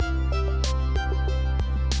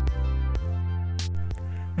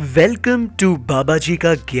Welcome to Babaji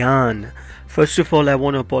Ka Gyan. First of all, I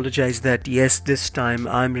want to apologize that yes, this time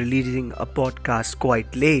I'm releasing a podcast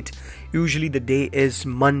quite late. Usually the day is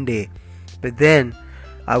Monday, but then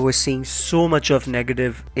I was seeing so much of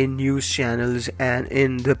negative in news channels and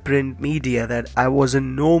in the print media that I was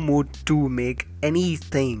in no mood to make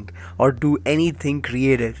anything or do anything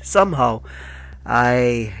creative. Somehow,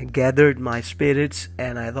 I gathered my spirits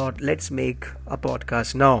and I thought, let's make a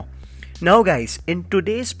podcast now. Now, guys, in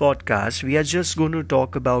today's podcast, we are just going to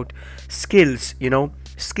talk about skills,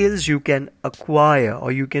 skills you can acquire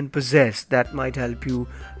or you can possess that might help you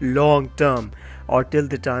long term or till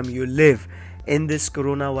the time you live in this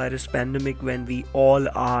coronavirus pandemic when we all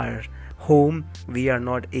are home. We are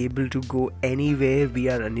not able to go anywhere. We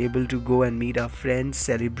are unable to go and meet our friends,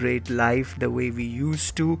 celebrate life the way we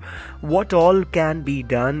used to. What all can be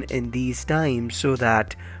done in these times so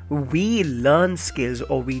that we learn skills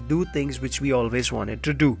or we do things which we always wanted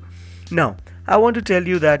to do. Now, I want to tell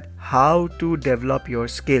you that how to develop your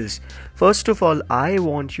skills. First of all, I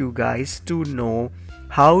want you guys to know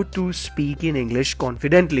how to speak in English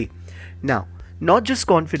confidently. Now, not just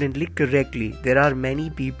confidently, correctly. There are many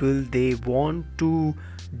people, they want to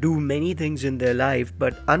do many things in their life,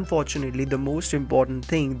 but unfortunately the most important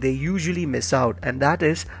thing they usually miss out, and that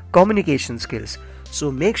is communication skills.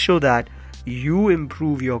 So make sure that you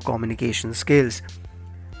improve your communication skills.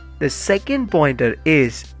 The second pointer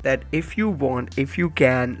is that if you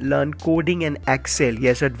can learn coding and Excel.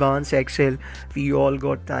 Yes, advanced Excel. We all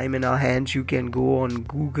got time in our hands. You can go on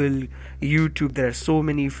Google, YouTube. There are so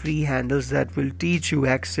many free handles that will teach you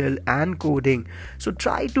Excel and coding. So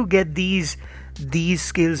try to get these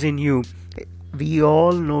skills in you. We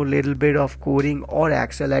all know a little bit of coding or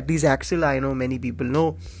Excel. At least Excel, I know many people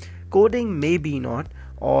know. Coding maybe not,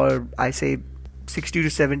 or I say 60 to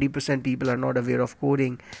 70% people are not aware of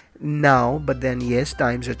coding now, but then yes,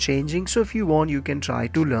 times are changing. So if you want, you can try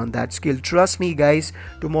to learn that skill. Trust me guys,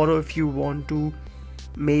 tomorrow if you want to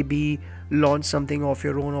maybe launch something of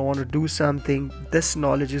your own or want to do something, this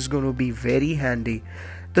knowledge is going to be very handy.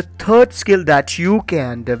 The third skill that you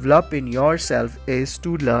can develop in yourself is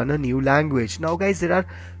to learn a new language. Now guys, there are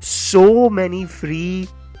so many free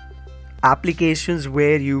applications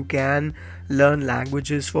where you can learn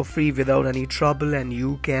languages for free without any trouble, and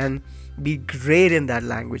you can be great in that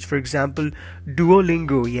language. For example,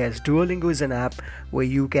 Duolingo. Yes, Duolingo is an app where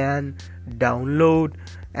you can download,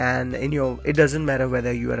 and it doesn't matter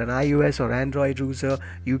whether you are an iOS or Android user,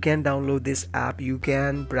 you can download this app. You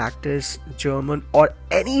can practice German or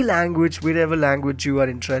any language, whatever language you are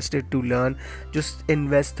interested to learn. Just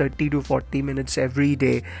invest 30 to 40 minutes every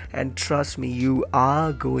day, and trust me, you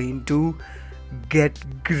are going to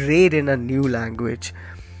get great in a new language.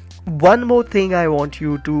 One more thing I want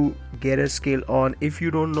you to get a skill on. If you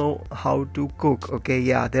don't know how to cook, okay,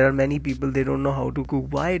 yeah, there are many people, they don't know how to cook.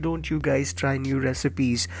 Why don't you guys try new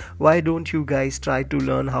recipes? Why don't you guys try to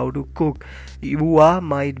learn how to cook?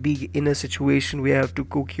 Might be in a situation where you have to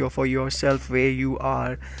cook for yourself, where you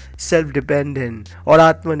are self-dependent or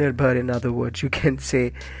atmanirbhar, in other words you can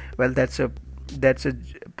say. Well, that's a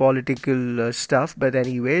political stuff, but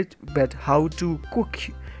anyway, but how to cook,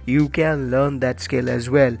 you can learn that skill as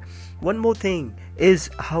well. One more thing is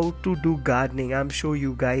how to do gardening. I'm sure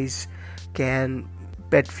you guys can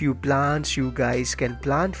pet few plants. You guys can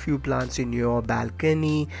plant few plants in your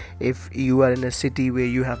balcony. If you are in a city where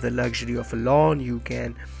you have the luxury of a lawn, you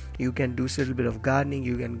can do a little bit of gardening.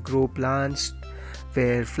 You can grow plants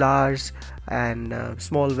where flowers and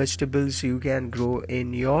small vegetables you can grow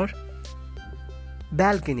in your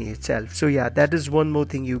balcony itself. So yeah, that is one more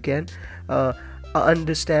thing you can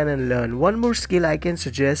understand and learn. One more skill I can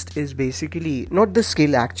suggest is basically not the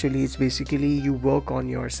skill, actually it's basically you work on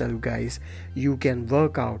yourself, guys. You can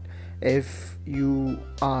work out. If you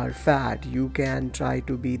are fat, you can try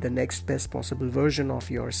to be the next best possible version of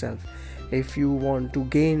yourself. If you want to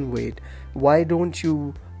gain weight, why don't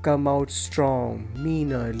you come out strong,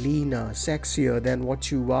 meaner, leaner, sexier than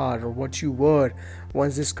what you are or what you were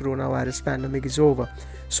once this coronavirus pandemic is over?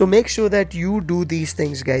 So make sure that you do these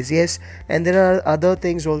things, guys. Yes, and there are other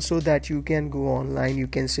things also that you can go online. You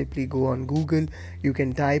can simply go on Google, you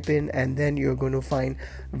can type in, and then you're going to find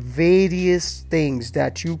various things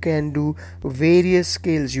that you can do, various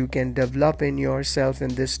skills you can develop in yourself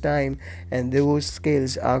in this time, and those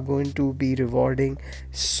skills are going to be rewarding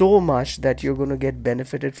so much that you're going to get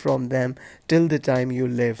benefited from them till the time you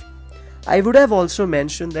live. I would have also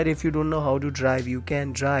mentioned that if you don't know how to drive, you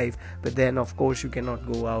can drive, but then of course you cannot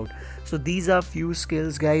go out. So these are few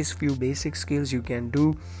skills, guys, few basic skills you can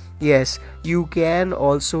do. Yes, you can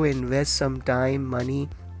also invest some time, money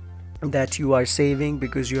that you are saving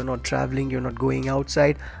because you're not traveling, you're not going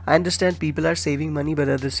outside. I understand people are saving money, but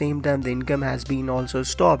at the same time the income has been also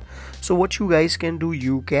stopped. So what you guys can do,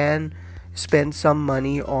 you can spend some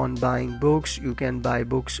money on buying books. You can buy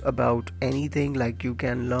books about anything, like you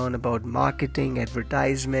can learn about marketing,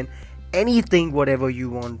 advertisement, anything, whatever you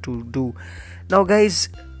want to do. Now guys,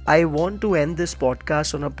 I want to end this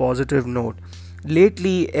podcast on a positive note.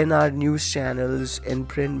 Lately, in our news channels, in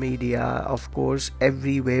print media, of course,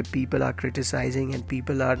 everywhere people are criticizing and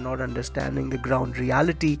people are not understanding the ground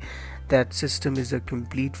reality, that system is a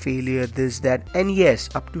complete failure, this, that, and yes,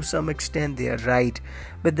 up to some extent they are right.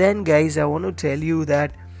 But then guys, I want to tell you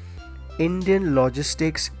that Indian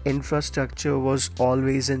logistics infrastructure was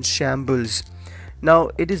always in shambles. Now,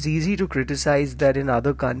 it is easy to criticize that in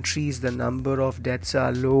other countries the number of deaths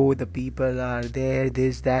are low, the people are there,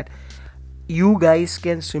 this, that. You guys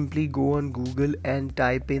can simply go on Google and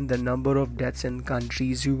type in the number of deaths in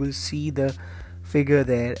countries. You will see the figure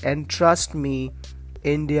there. And trust me,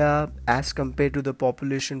 India, as compared to the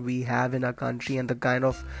population we have in our country and the kind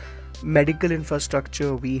of medical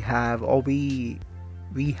infrastructure we have, or we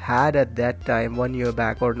had at that time 1 year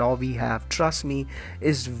back, or now we have, trust me,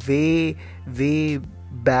 is way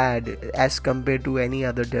bad as compared to any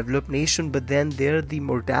other developed nation. But then there the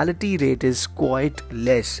mortality rate is quite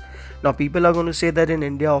less. Now people are going to say that in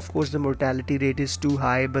India, of course, the mortality rate is too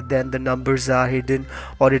high, but then the numbers are hidden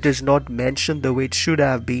or it is not mentioned the way it should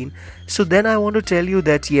have been. So then I want to tell you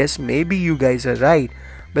that yes, maybe you guys are right,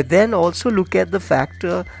 but then also look at the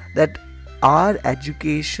factor that our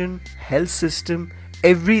education, health system,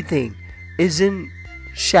 everything is in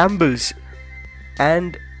shambles.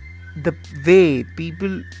 And the way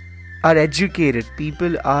people are educated,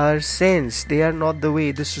 people are sensed, they are not the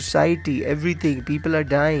way the society, everything, people are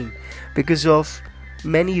dying because of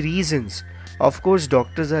many reasons. Of course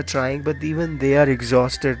doctors are trying, but even they are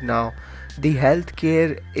exhausted now. The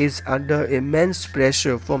healthcare is under immense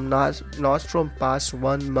pressure from not from past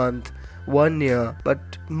 1 month, 1 year,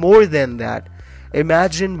 but more than that.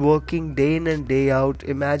 Imagine working day in and day out.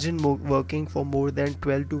 Imagine working for more than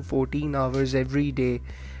 12 to 14 hours every day,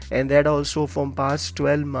 and that also from past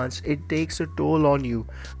 12 months. It takes a toll on you,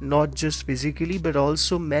 not just physically but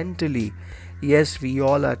also mentally. Yes, we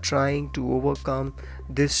all are trying to overcome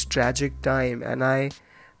this tragic time, and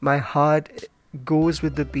my heart goes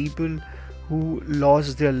with the people who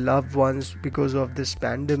lost their loved ones because of this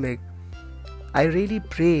pandemic. I really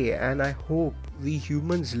pray and I hope we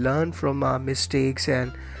humans learn from our mistakes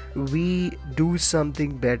and we do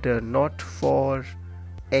something better, not for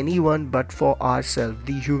anyone but for ourselves,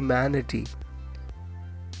 the humanity.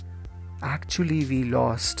 Actually we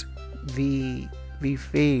lost, we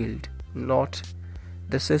failed, not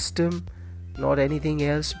the system, not anything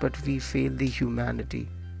else, but we failed the humanity.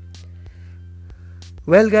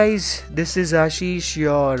 Well guys, this is Ashish,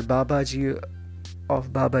 your Babaji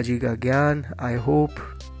of Babaji Ka Gyan. I hope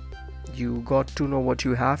you got to know what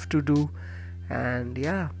you have to do, and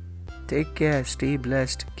yeah, take care, stay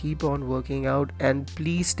blessed, keep on working out, and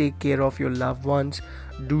please take care of your loved ones.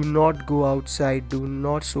 Do not go outside, do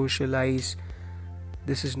not socialize.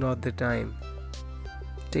 This is not the time.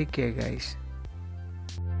 Take care guys.